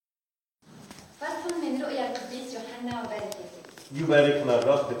فصل من رؤيا القديس يوحنا وبركته. يباركنا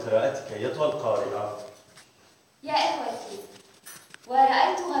الرب بقراءتك أيتها القارئة. يا إخوتي،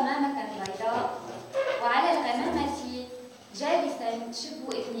 ورأيت غمامة بيضاء، وعلى الغمامة جالسا شبه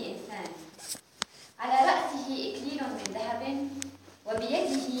ابن إنسان، على رأسه إكليل من ذهب،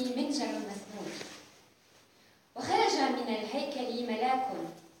 وبيده منجل مسنون. وخرج من الهيكل ملاك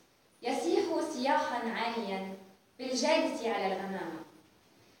يصيح صياحا عاليا بالجالس على الغمامة: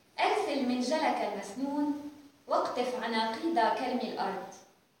 أرسل منجلك المسنون واقطف عناقيد كلم الأرض،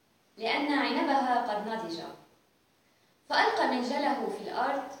 لأن عنبها قد نضج. فألقى منجله في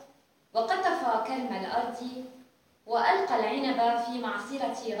الأرض، وقطف كلم الأرض، وألقى العنب في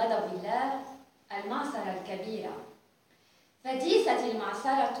معصرة غضب الله، المعصرة الكبيرة. فديست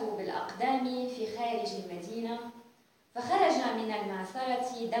المعصرة بالأقدام في خارج المدينة، فخرج من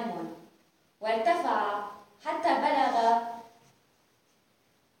المعصرة دم وارتفع حتى بلغ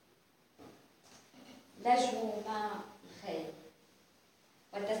لجو ماء الخيل.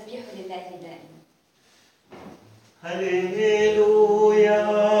 والتسبيح لله دائما. هللويا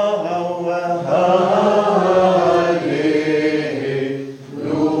وهللويا.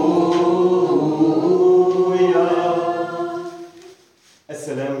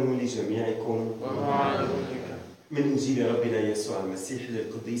 السلام لجميعكم من إنجيل ربنا يسوع المسيح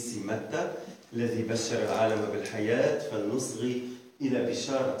للقديس متى الذي بشر العالم بالحياة، فلنصغي إلى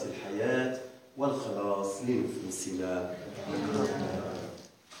بشارة الحياة والخلاص لنفوسنا.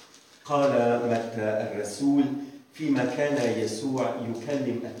 قال متى الرسول فيما كان يسوع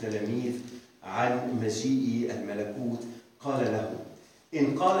يكلم التلاميذ عن مجيء الملكوت، قال له: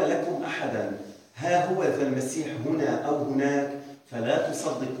 إن قال لكم أحدا ها هو ذا المسيح هنا أو هناك فلا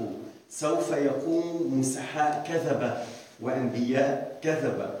تصدقوا، سوف يقوم مسحاء كذبة وأنبياء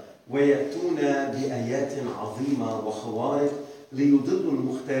كذبة ويأتون بآيات عظيمة وخوارق ليضلوا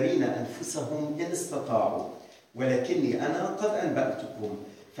المختارين أنفسهم إن استطاعوا. ولكني أنا قد أنبأتكم،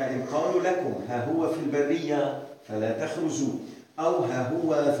 فإن قالوا لكم ها هو في البرية فلا تخرجوا، أو ها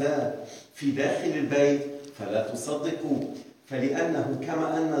هو ذا في داخل البيت فلا تصدقوا. فلأنه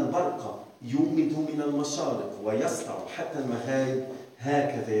كما أن البرق يومد من المشارق ويسطع حتى المغارب،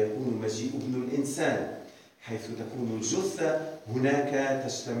 هكذا يكون مجيء ابن الإنسان. حيث تكون الجثة هناك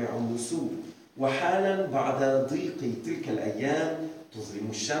تجتمع النسور. وحالا بعد ضيق تلك الأيام تظلم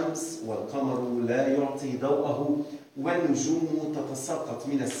الشمس والقمر لا يعطي ضوءه، والنجوم تتساقط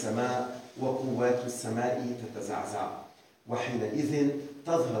من السماء، وقوات السماء تتزعزع. وحينئذ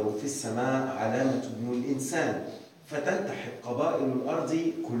تظهر في السماء علامة ابن الإنسان، فتلتحق قبائل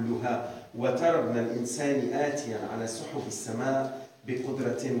الأرض كلها، وترى ابن الإنسان آتيا على سحب السماء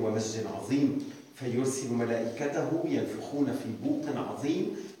بقدرة ومجد عظيم. فيرسل ملائكته ينفخون في بوق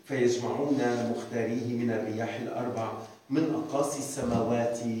عظيم، فيجمعون مختاريه من الرياح الأربع من أقاصي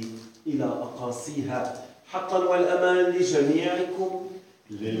السماوات إلى أقاصيها. حقا والأمان لجميعكم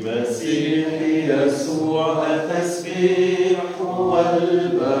للمسيح يسوع التسبيح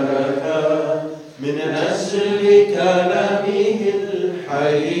والبركة من أجل كلامه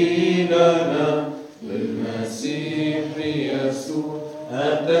الحي لنا. للمسيح يسوع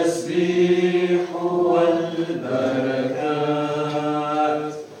التسبيح والبركات.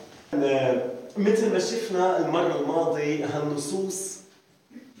 مثل ما شفنا المرة الماضية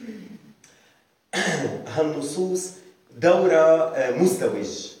هالنصوص دورة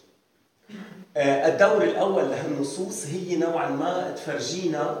مزدوج. الدور الأول لهالنصوص هي نوعا ما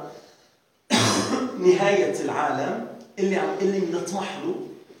تفرجينا نهاية العالم اللي بنطمح له،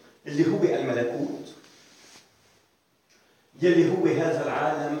 اللي هو الملكوت، يلي هو هذا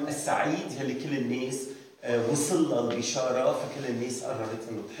العالم السعيد يلي كل الناس وصل لها البشارة، فكل الناس قررت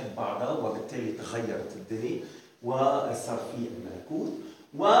انه تحب بعضها، وبالتالي تغيرت الدنيا وصار في الملكوت.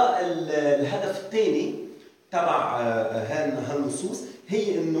 والهدف الثاني تبع هالنصوص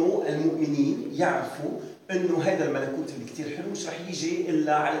هي انه المؤمنين يعرفوا انه هذا الملكوت اللي كثير حلو مش رح يجي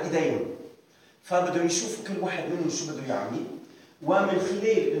الا على ايديهم، فبدهم يشوفوا كل واحد منهم شو بده يعمل، ومن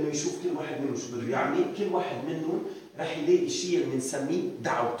خلال انه يشوف كل واحد منهم شو بده يعمل، كل واحد منهم رح يلاقي شيء اللي بنسميه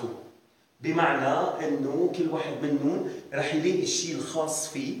دعوته. بمعنى انه كل واحد منهم رح يلاقي الشيء الخاص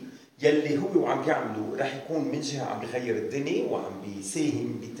فيه يلي هو وعم يعمله، رح يكون من جهه عم بيغير الدنيا وعم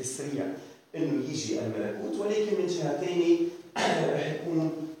بيساهم بتسريع انه يجي الملكوت، ولكن من جهه ثانيه رح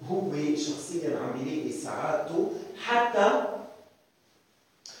يكون هو شخصيا عم بيلاقي سعادته، حتى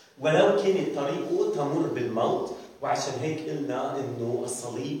ولو كانت طريقه تمر بالموت. وعشان هيك قلنا انه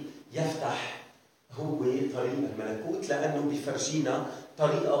الصليب يفتح هو طريق الملكوت، لانه بيفرجينا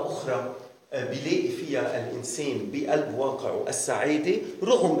طريقه اخرى بيلاقي فيها الانسان بقلب واقعه السعاده،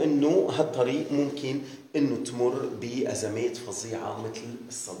 رغم انه هالطريق ممكن انه تمر بازمات فظيعه مثل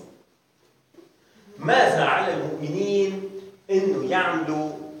الصليب. ماذا على المؤمنين إنه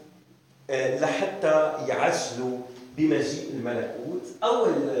يعملوا لحتى يعجلوا بمجيء الملكوت؟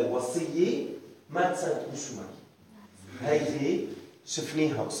 أول وصية: ما تصدقوا شو معي. هيدي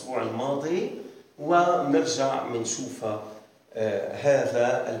شفناها الأسبوع الماضي ونرجع منشوفها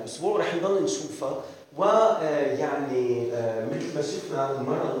هذا الأسبوع، رح نضل نشوفها. ويعني مثل ما شفنا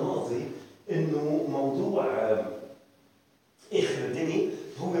المرة الماضية إنه موضوع آخر الدنيا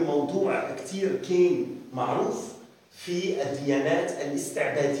هو موضوع كتير كان معروف في الديانات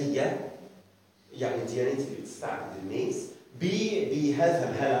الاستعبادية، يعني الديانات اللي بتستعبد الناس بهذا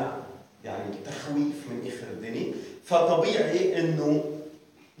الهلع، يعني التخويف من آخر الدنيا. فطبيعي إنه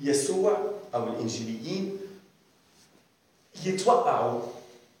يسوع أو الإنجيليين يتوقعوا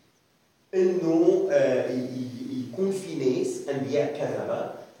إنه يكون في ناس أنبياء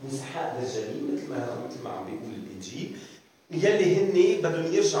كذبة مسحاء دجالين مثل ما عم بيقول الإنجيل، يلي هن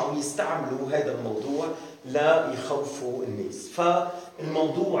بدهم يرجعوا يستعملوا هذا الموضوع لا يخوفوا الناس.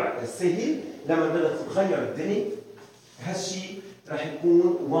 فالموضوع سهل، لما بدها تتغير الدنيا هالشيء رح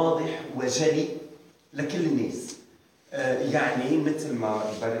يكون واضح وجلي لكل الناس. يعني مثل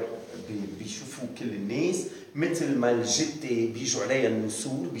ما بيشوفوا كل الناس، مثل ما الجدة بيجوا عليها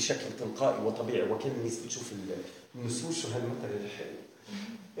النسور بشكل تلقائي وطبيعي، وكل الناس بتشوف النسور. شو هالمثل الحلو؟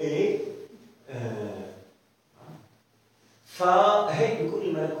 ايه فهيك بيكون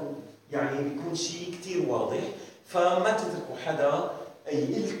الملكوت، يعني بيكون شيء كتير واضح. فما تتركوا حدا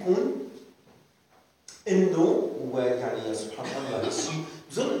يقلكم انه، ويعني يا سبحان الله هالشيء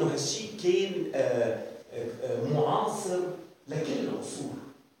بظن انه هالشيء كان معاصر لكل العصور.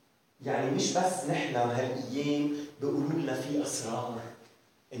 يعني مش بس نحن هالايام بيقولوا لنا في اسرار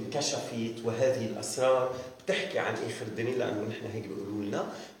انكشفت، وهذه الاسرار بتحكي عن اخر الدنيا لانه نحن هيك بيقولوا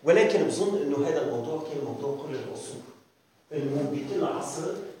لنا، ولكن بظن انه هذا الموضوع كان موضوع كل العصور. انه بكل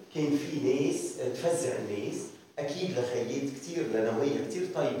عصر كان في ناس تفزع الناس، اكيد لغايات كثير، لنوايا كثير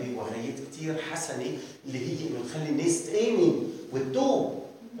طيبه وغايات كثير حسنه، اللي هي انه تخلي الناس تامن وتتوب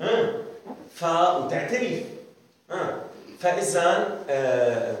وتعترف. فاذا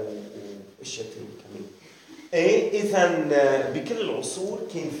اشياء كمان اذا بكل العصور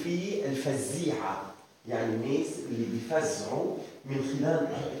كان في الفزيعه، يعني الناس اللي بيفزعوا من خلال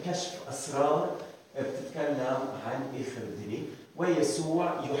كشف اسرار بتتكلم عن اخر الدنيا.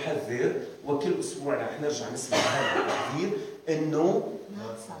 ويسوع يحذر، وكل اسبوع رح نرجع نسمع هذا التحذير انه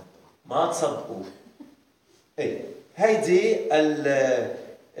ما تصدقوا. هيدي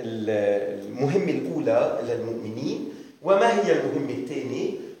المهمه الاولى للمؤمنين. وما هي المهمه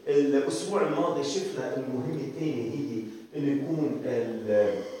الثانيه؟ الاسبوع الماضي شفنا المهمه الثانيه هي انه يكون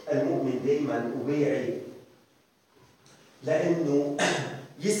المؤمن دائما واعي، لانه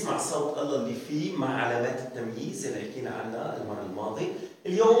يسمع صوت الله اللي فيه مع علامات التمييز اللي حكينا عنها المره الماضيه.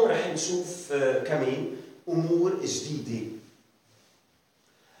 اليوم رح نشوف كمان امور جديده.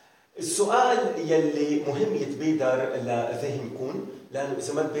 السؤال يلي مهم يتبادر لذهنكم، لانه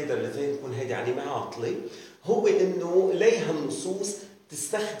اذا ما تبادر لذهنكم هيدي علامه عاطله، هو انه ليه النصوص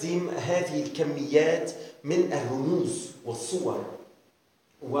تستخدم هذه الكميات من الرموز والصور،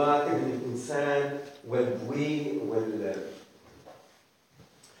 وابن الانسان والبوي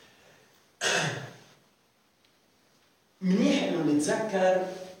منيح انه نتذكر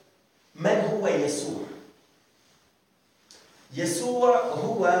من هو يسوع. يسوع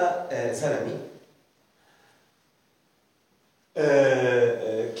هو زلمه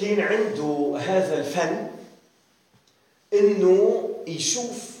كان عنده هذا الفن انه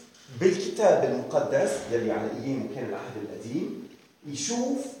يشوف بالكتاب المقدس يلي على ايامه كان العهد القديم،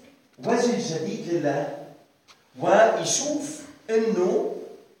 يشوف وجه جديد لله، ويشوف انه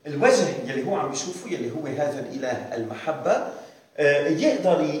الوجه يلي هو عم يشوفه يلي هو هذا الاله المحبه،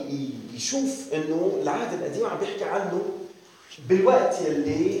 يقدر يشوف انه العهد القديم عم بيحكي عنه بالوقت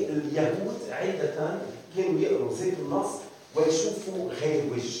يلي اليهود عاده كانوا يقروا زيت النص ويشوفوا غير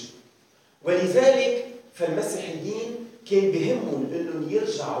وجه. ولذلك فالمسيحيين كان بهمهم انهم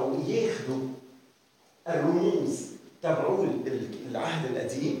يرجعوا ياخذوا الرموز تبعوا العهد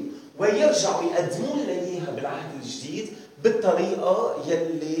القديم ويرجعوا يقدموا لنا اياها بالعهد الجديد بالطريقه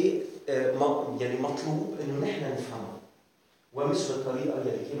يلي مطلوب انه نحن نفهمها، ومش بالطريقه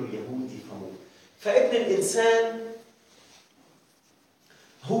يلي كانوا اليهود يفهموها. فابن الانسان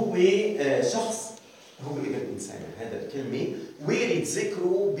هو شخص، هو ابن الانسان، هذا الكلمه وارد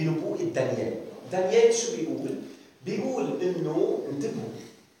ذكره بنبوءه دانيال. دانيال شو بيقول؟ بيقول انه انتبهوا،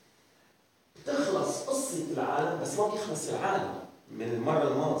 بتخلص قصه العالم بس ما بيخلص العالم. من المره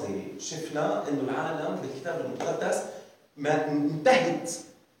الماضيه شفنا انه العالم بالكتاب المقدس ما انتهت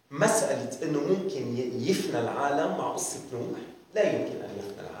مساله انه ممكن يفنى العالم مع قصه نوح، لا يمكن ان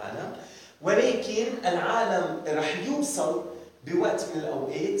يفنى العالم. ولكن العالم رح يوصل بوقت من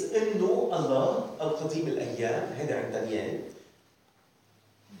الأوقات إنه الله القديم الأيام، هذا عند دانيال،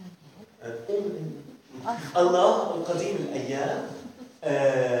 الله القديم الأيام،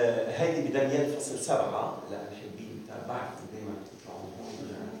 هيدي بدانيال فصل 7. لا الحبين بعرف دائما بتطلعوا هون.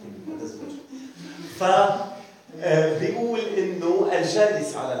 فبيقول إنه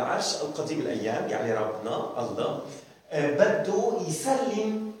الجالس على العرش القديم الأيام يعني ربنا الله بده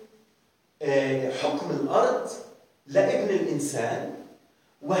يسلم حكم الأرض لابن الإنسان،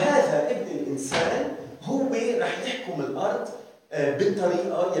 وهذا ابن الإنسان هو رح يحكم الأرض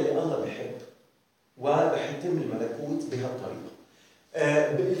بالطريقة يلي الله بحب، ورح يتم الملكوت بهالطريقة.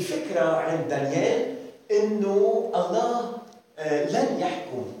 الفكرة عند دانيال إنه الله لن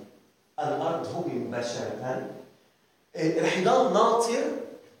يحكم الأرض هو مباشرة، رح يضل ناطر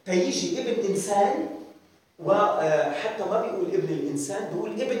تيجي ابن إنسان، وحتى ما بيقول ابن الإنسان،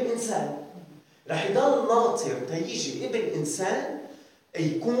 بيقول ابن إنسان. رح يضل ناطر تيجي ابن إنسان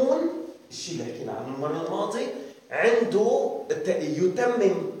يكون الشيء اللي حكينا عنه المرة الماضية، عنده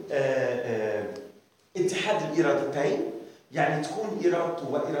يتمم اتحاد الإرادتين، يعني تكون إرادته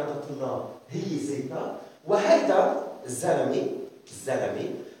وإرادة الله هي زيتها، وهذا الزلمة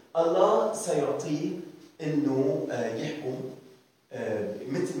الله سيعطيه إنه يحكم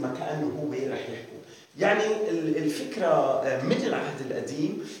مثل ما كأنه هو رح يحكم. يعني الفكرة من العهد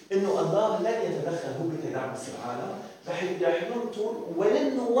القديم إنه الله لا يتدخل هو بتدعبس العالم، رح ينطر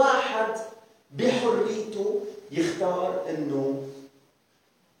ولأنه واحد بحريته يختار إنه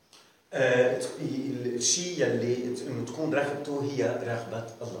الشيء اللي إنه تكون رغبته هي رغبة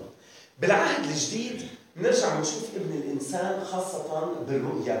الله. بالعهد الجديد نرجع نشوف ابن الإنسان خاصة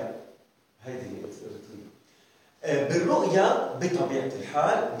بالرؤيا. هذه بالرؤيا بطبيعة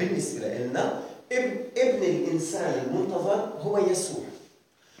الحال بالنسبة لنا ابن الإنسان المنتظر هو يسوع،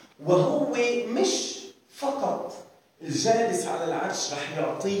 وهو مش فقط الجالس على العرش رح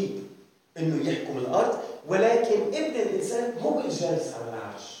يعطيه إنه يحكم الأرض، ولكن ابن الإنسان هو الجالس على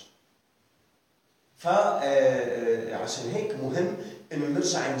العرش. فعشان هيك مهم إنه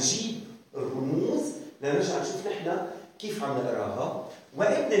نرجع نجيب الرموز لنرجع نشوف نحن كيف عم نقراها.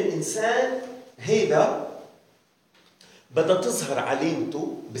 وابن الإنسان هيدا بدها تظهر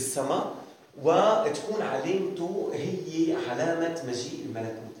علامته بالسماء، وتكون علامته هي علامة مجيء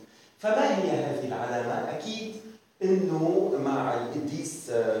الملكوت. فما هي هذه العلامة؟ أكيد إنه مع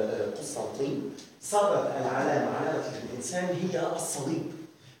القديس قسطنطين صارت العلامة علامة الإنسان هي الصليب،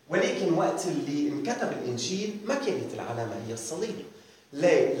 ولكن وقت اللي انكتب الإنجيل ما كانت العلامة هي الصليب.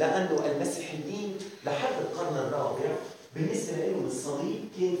 ليه؟ لأنه المسيحيين لحد القرن الرابع بالنسبة لهم الصليب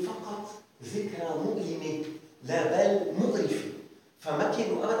كان فقط ذكرى مؤلمة لا بل مقرفة، فما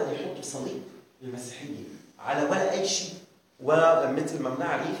كانوا أبدا يحطوا صليب المسيحية على ولا أي شيء. ومثل ما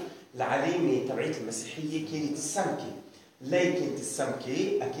بنعرف العلامة تبعية المسيحية كانت السمكة. ليه كانت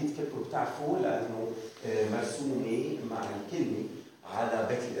السمكة؟ أكيد كلكم بتعرفوا لأنه مرسومة مع الكلمة على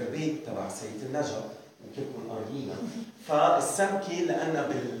بيت الإربيد تبع سيد النجا وكلكم قاريينها. فالسمكة لأنها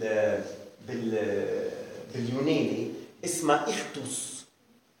باليوناني اسمها إختوس،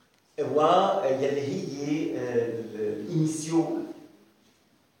 ويلي هي الإنسيول،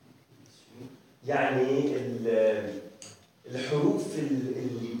 يعني الحروف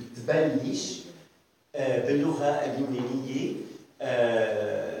اللي بتبلش باللغة اليونانية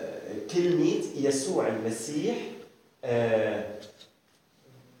كلمة يسوع المسيح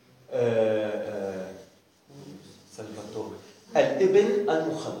سلفاتور الابن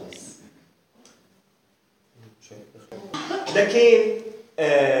المخلص. لكن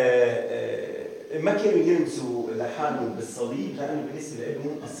ما كانوا يرمزوا لحالهم بالصليب، لأنه بالنسبة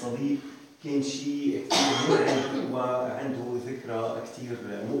لهم الصليب كان شيء كثير مرعب وعنده ذكرى كثير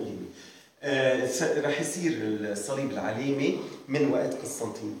مؤلمة. رح يصير الصليب العلامة من وقت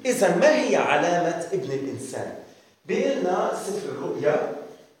قسطنطين. إذا ما هي علامة ابن الإنسان؟ بيقلنا سفر الرؤيا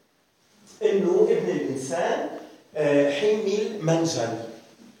إنه ابن الإنسان حامل منجل،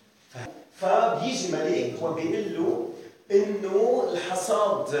 فبيجي ملاك وبيقول له إنه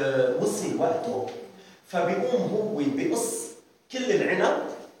الحصاد وصل وقته، فبيقوم هو بيقص كل العنب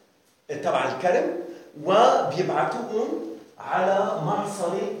تبع الكرم وبيبعتوهم على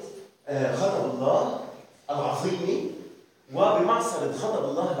معصرة غضب الله العظيمة. وبمعصرة غضب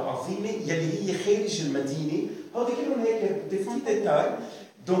الله العظيمة يلي هي خارج المدينة، هذا كلهم هيك ديتاي،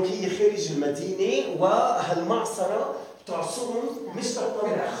 دونك هي خارج المدينة، وهالمعصرة بتعصرهم مش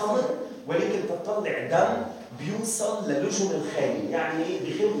تطلع خمر ولكن تطلع دم بيوصل للجم الخالي، يعني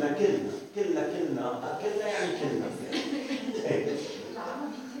بخمنا كلنا يعني كلنا.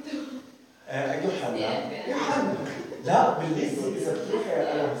 يوحنا لا بالليل اذا بتروحي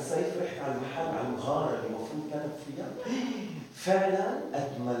انا بالصيف رحت على فيها فعلا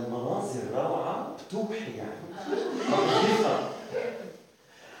قد ما المناظر روعة بتوحي يعني.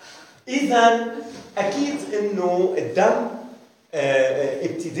 إذا أكيد إنه الدم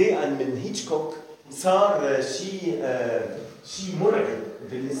ابتداء من هيتشكوك صار شيء مرعب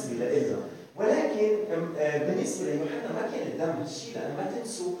بالنسبة لنا، ولكن بالنسبة ليوحنا ما كان الدم هالشيء، لأن ما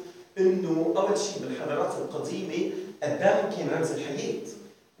تنسوا إنه أول شيء بالحضارات القديمة الدم كان رمز الحياة،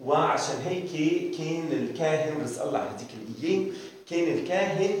 وعشان هيك كان الكاهن رزق الله هذيك الأيام كان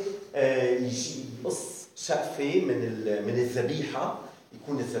الكاهن يجي يقص شقفة من الذبيحة،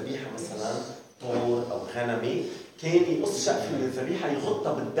 يكون الذبيحة مثلا طور أو غنمي، كان يقص شقفة من الذبيحة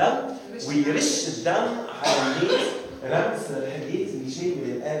يغطى بالدم ويرش الدم على الناس رمز الحياة اللي جاي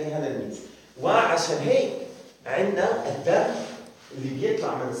من الآلهة للناس. وعشان هيك عندنا الدم اللي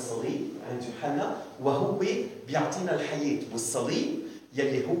بيطلع من الصليب عند يوحنا وهو بيعطينا الحياة، والصليب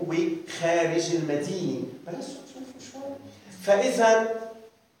يلي هو خارج المدينة. بلاش تشوفوا شوي. فإذا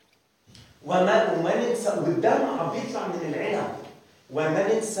وما ننسى، والدم عم بيطلع من العنب،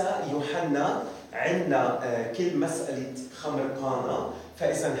 وما ننسى يوحنا عندنا كل مسألة خمر قانا.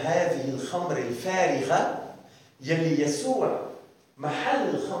 فإذا هذه الخمر الفارغة يلي يسوع محل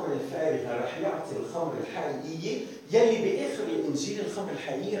الخمر الفارغة رح يعطي الخمر الحقيقية يلي بآخر الإنجيل الخمر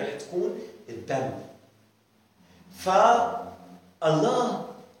الحقيقية رح تكون الدم. فالله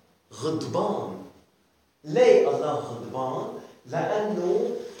غضبان. ليه الله غضبان؟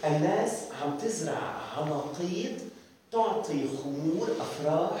 لأنه الناس عم تزرع عناقيد تعطي خمور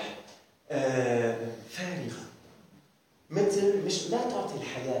أفراح فارغة، مثل مش لا تعطي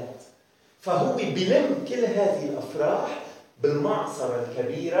الحياة. فهو بلم كل هذه الأفراح بالمعصرة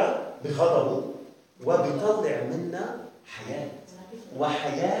الكبيرة بغضبه وبيطلع منا حياة،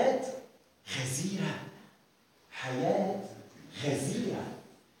 وحياة غزيرة، حياة غزيرة.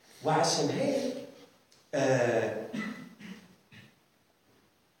 وعشان هيك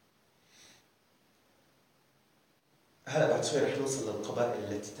هلا بعد شوي رح نوصل للقبائل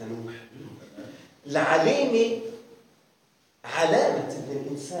التي تنوح. علامة ابن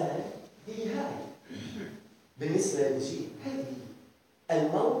الإنسان هي هاي بالنسبة للإنجيل، هذه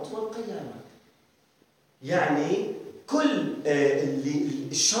الموت والقيامة. يعني كل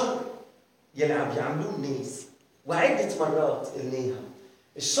الشر يلي عم يعملوه الناس، وعدة مرات قلناها،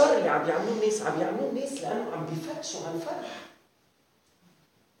 الشر اللي عم يعملوه الناس لأنه عم بيفتشوا عن فرح.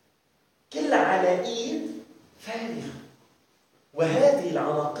 كل عناقيد فارغة، وهذه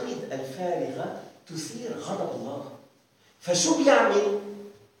العناقيد الفارغة تثير غضب الله. فشو بيعمل؟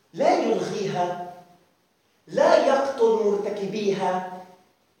 لا يلغيها، لا يقتل مرتكبيها.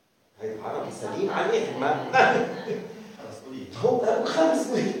 هاي عربي سليم عليه.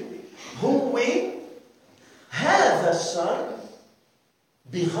 هو هذا الشر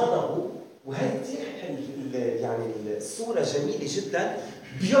بغضبه، وهي كثير يعني الصورة جميلة جدا،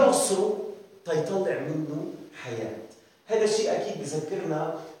 بيعصره تيطلع منه حياة. هذا الشيء أكيد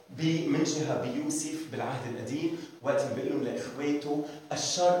بذكرنا من جهة بيوسف بالعهد القديم وقت بيقول لهم لإخواته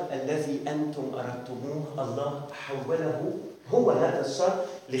الشر الذي أنتم أردتموه الله حوله هو هذا الشر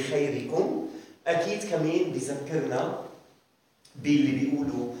لخيركم. أكيد كمان بذكرنا باللي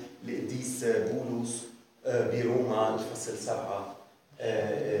بيقولوا القديس بولس بروما الفصل 7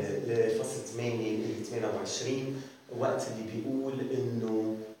 الفصل 8 28 وقت اللي بيقول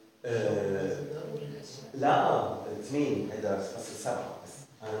إنه لا 8 هذا فصل 7 بس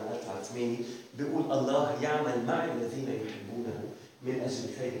أنا قلت على 8 بيقول الله يعمل مع الذين يحبونه من أجل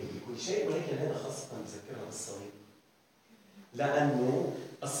خيره بكل شيء. ولكن هذا خاصة بذكرها بالصليب، لأنه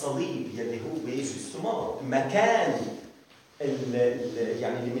الصليب يلي هو جسمه مكان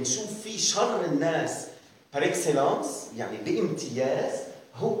يعني اللي بنشوف فيه شر الناس par excellence، يعني بامتياز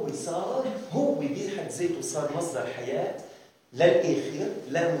هو بحد ذاته صار مصدر حياة للآخر،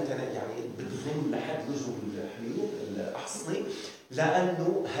 لا يعني بتغم لحد وجه الحلول الأحصني،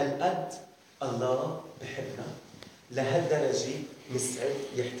 لأنه هالقد الله بحبنا لهالدرجة مستعد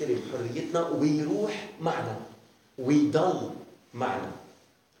يحترم حريتنا ويروح معنا ويضل معنا.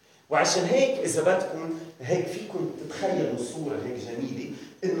 وعشان هيك إذا بدكم هيك فيكم تتخيلوا صورة هيك جميلة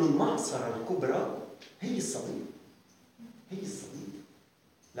إنه المعصرة الكبرى هي الصليب،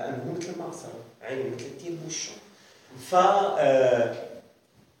 لأنه هو مثل المعصرة عيني مثل التين بوشه.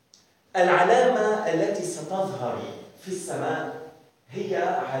 العلامة التي ستظهر في السماء هي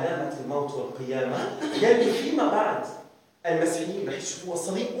علامة الموت والقيامة، يلي فيما بعد المسيحيين رح يشوفوها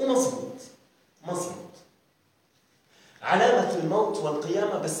صليب ومظبوط. علامة الموت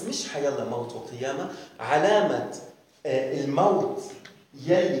والقيامة، بس مش حيالله موت وقيامة، علامة الموت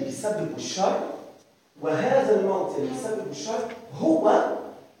يلي بيسبب الشر، وهذا الموت اللي بيسبب الشر هو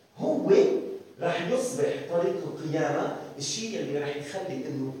رح تصبح طريق القيامة الشيء اللي رح يخلي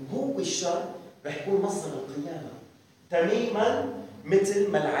إنه هو الشر رح يكون مصدر القيامة. تماماً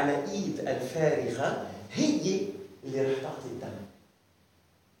مثل ما العناقيد الفارغة هي اللي رح تعطي الدم.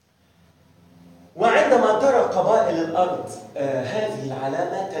 وعندما ترى قبائل الأرض هذه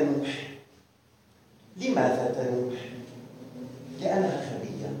العلامة تنوح. لماذا تنوح؟ لأنها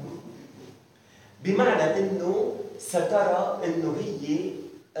غبية. بمعنى أنه سترى أنه هي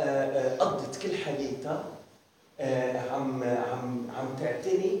قضت كل حياتها عم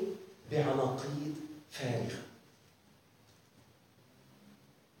تعتني بعناقيد فارغة.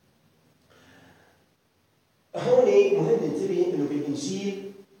 هون مهم ننتبه أنه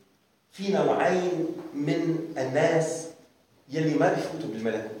بالإنجيل في نوعين من الناس يلي ما بيفوتوا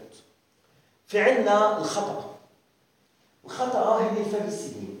بالملكوت. في عنا الخطأ. الخطأ هن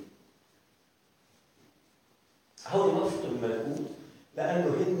الفريسيين. هؤلاء ما بيفوتوا بالملكوت لأنه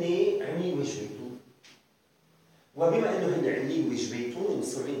هن عملوا واجباتهم. وبما أنه هن عملوا واجباتهم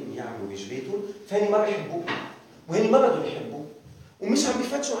ومصرين إنه يعملوا واجباتهم فهن ما بيحبوه وهن ما بدهم يحبوه ومش عم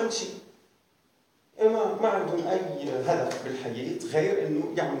بيفتشوا عن شيء. ما عندهم أي هدف بالحياة غير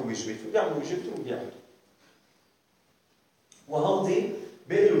إنه يعملوا واجباتهم وبيعملوا. وهودي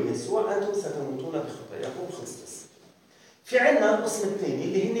بيقولوا اليسوع أنتم ستموتون بخطاياكم خلصت. في عنا القسم الثاني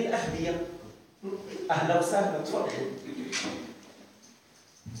اللي هن الأغبياء. أهلا وسهلا تفضلوا.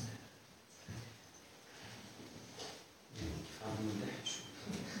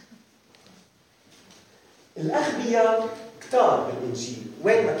 الأغبياء كتار بالإنجيل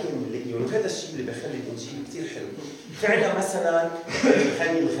وين ما كانوا نلاقيهم، وهذا الشيء اللي بيخلي الإنجيل كثير حلو. في عنا مثلا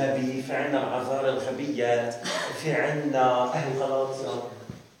الغني الغبي، في عنا العذارى الغبيات، في عنا أهل غلاطيا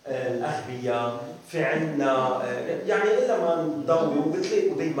الأغبياء، في عنا يعني إذا ما ندوروا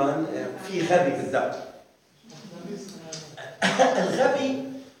بتلاقوا دايما في غبي بالذات. الغبي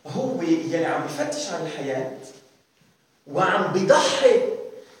هو يلي عم بفتش عن الحياة وعم بيضحي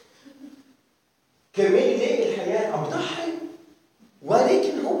كرمال يلاقي الحياة، عم بيضحي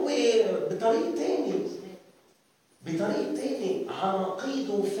ولكن هو بطريقة تانية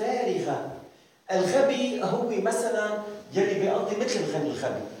عناقيده فارغة. الغبي هو مثلا يلي بيقضي مثل الغني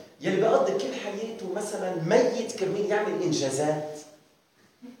الغبي يلي بيقضي كل حياته مثلا ميت كرمال يعمل إنجازات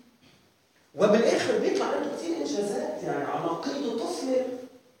وبالآخر بيطلع عنده كثير إنجازات، يعني عناقيده تثمر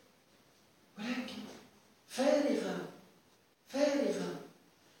ولكن فارغة.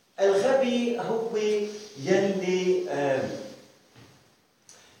 الغبي هو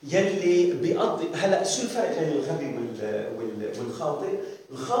يلي بيقضي. هلا شو الفرق بين الغبي والخاطئ؟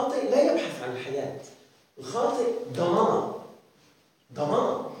 الخاطئ لا يبحث عن الحياة. الخاطئ ضمانها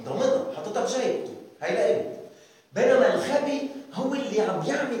حطتها بجيبته هي لإله. بينما الغبي هو اللي عم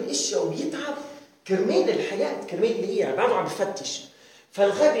يعمل اشياء وبيتعب كرمال الحياة، كرمال اللي هي بعده عم بفتش.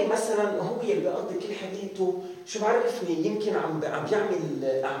 فالغبي مثلا هو اللي بيقضي كل حياته شو بعرفني يمكن عم بيعمل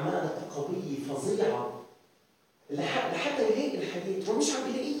اعمال تقويه فظيعه لحتى يلاقي الحياه ومش عم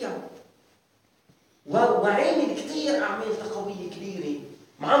بيلاقيها، وعامل كثير اعمال تقويه كبيره،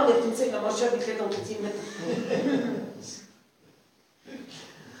 معمر تمثال لما شاب 33 متر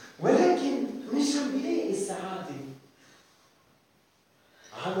ولكن مش عم بيلاقي السعاده.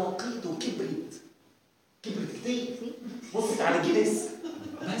 عناقيده كبرت كثير، وصلت على جلس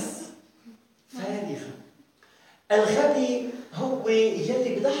بس فارغة. الغبي هو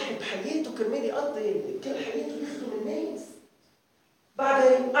يلي بضحي بحياته كرمال يقضي كل حياته يخدم الناس،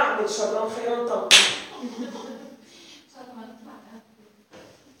 بعدين أعمل شرا خيرا طلع.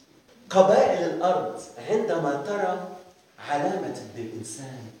 قبائل الأرض عندما ترى علامة ابن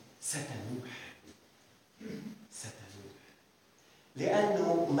الإنسان ستنوح،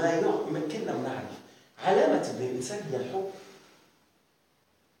 لأنه ما كنا بنعرف علامة ابن الإنسان هي الحب.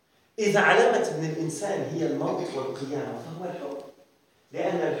 إذا علامة ابن الإنسان هي الموت والقيامة فهو الحب،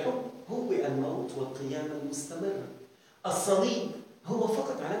 لأن الحب هو الموت والقيامة المستمرة. الصليب هو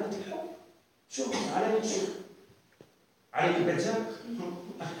فقط علامة الحب. شو علامة شو؟ علامة البجاج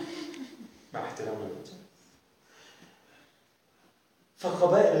مع احترام البجاج.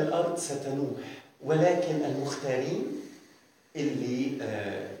 فقبائل الأرض ستنوح، ولكن المختارين اللي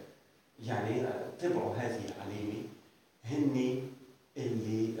يعني تبعوا هذه العلامة هن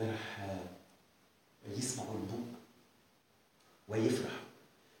اللي رح يسمعوا البوق ويفرحوا،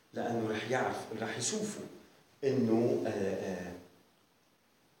 لأنه رح يشوفوا إنه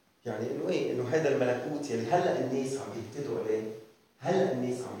يعني إنه إيه، إنه هذا الملكوت يلي هلا الناس عم يهتدوا عليه، هلا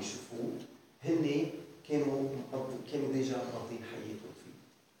الناس عم يشوفوه، هن كانوا ديجا قاضين حياتهم فيه،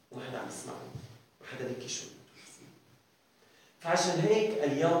 وحدا عم يسمعوا وحدا بيكشف. فعشان هيك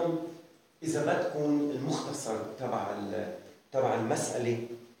اليوم إذا بدكم المختصر تبع المسألة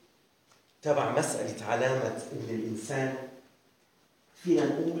تبع مسألة علامة ابن الإنسان، فينا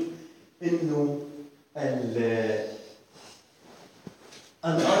نقول إنه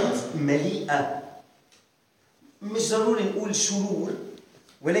الأرض مليئة، مش ضروري نقول شرور،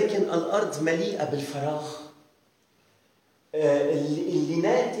 ولكن الأرض مليئة بالفراغ اللي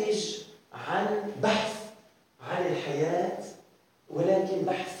ناتج عن بحث عن الحياة، ولكن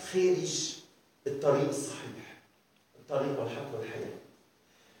بحث خارج الطريق الصحيح، الطريق والحق والحياة.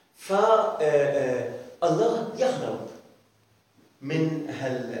 فالله يغضب من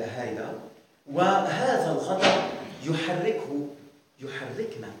هذا، وهذا الغضب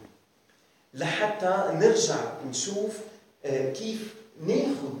يحركنا لحتى نرجع نشوف كيف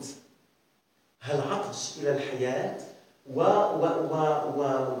ناخذ هالعطش إلى الحياة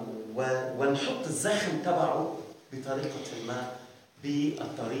ونحط الزخم تبعه بطريقة ما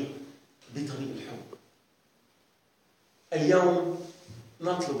بطريق الحب. اليوم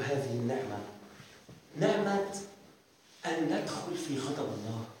نطلب هذه النعمة، نعمة أن ندخل في غضب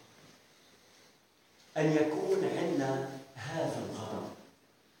الله، أن يكون عندنا هذا الغضب.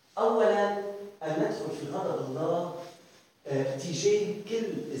 أولاً أن ندخل في غضب الله تجاه كل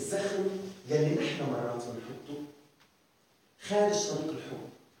الزخم يلي نحن مرات نحطه خارج طريق الحب،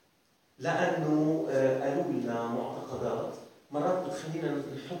 لأنه قالوا لنا معتقدات مرات بتخلينا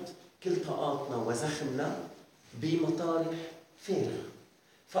نحط كل طاقاتنا وزخمنا بمطارح فارغة.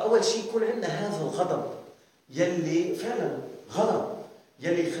 فأول شيء يكون عندنا هذا الغضب يلي فعلا غضب،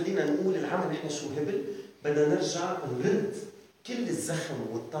 يلي يخلينا نقول العمل نحن شو هبل، بدنا نرجع نرد كل الزخم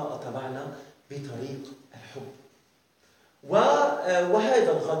والطاقة تبعنا بطريق الحب.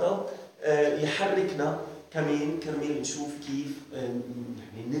 وهذا الغضب يحركنا كمان كرمال نشوف كيف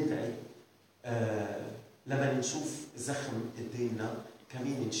ندعي لما نشوف زخم قدامنا،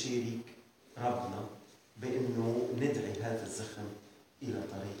 كمان نشارك ربنا بأنه ندعي هذا الزخم إلى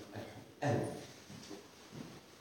طريق